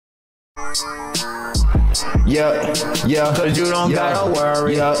Yeah, cause you don't gotta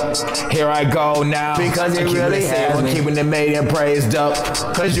worry. Here I go now, because it really has me. Keeping the maiden praised up,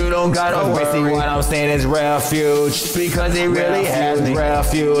 cause you don't gotta worry. See what I'm saying is refuge, because it really has me.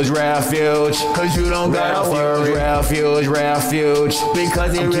 Refuge, cause you don't gotta worry. Refuge,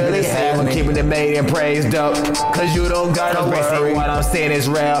 because it really has me. Keeping the maiden praised up, cause you don't gotta worry. See what I'm saying is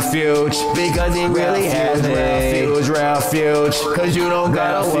refuge, because it really has me. Refuge, cause you don't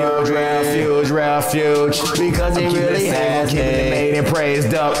gotta worry. Refuge, because it really has me. Keeping the maiden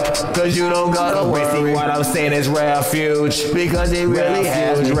praised up, cause you don't gotta worry. See what I'm saying is refuge, because it really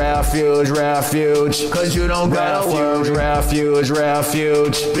has me. Refuge, cause you don't gotta worry. Refuge,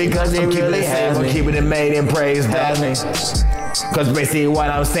 because it really has me. Keeping the maiden praised up, cause basically what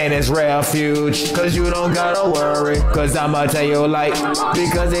I'm saying is refuge, cause you don't gotta worry. Cause I'ma tell you like,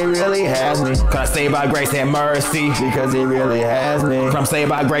 because it really has me. Cause I'm saved by grace and mercy, because it really has me. Cause I'm saved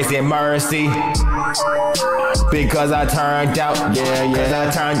by grace and mercy, because I turned out, cause I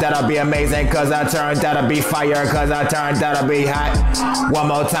turned out to be amazing, cause I turned out to be fire, cause I turned out to be hot. One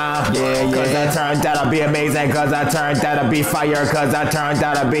more time, cause I turned out to be amazing, cause I turned out to be fire, cause I turned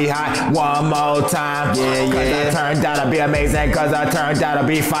out to be hot. One more time, cause I turned out to be amazing, cause I turned out to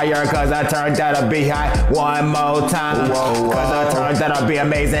be fire, cause I turned out to be hot. One more time, cause I turned out to be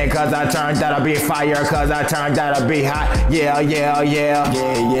amazing, cause I turned out to be fire, cause I turned out to be hot.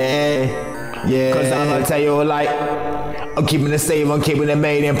 Cause I'ma tell you like, I'm keeping it safe, I'm keeping it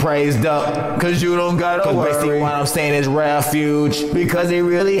made and praised up, cause you don't gotta worry. Basically what I'm saying is refuge, because it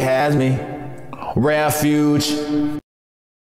really has me. Refuge.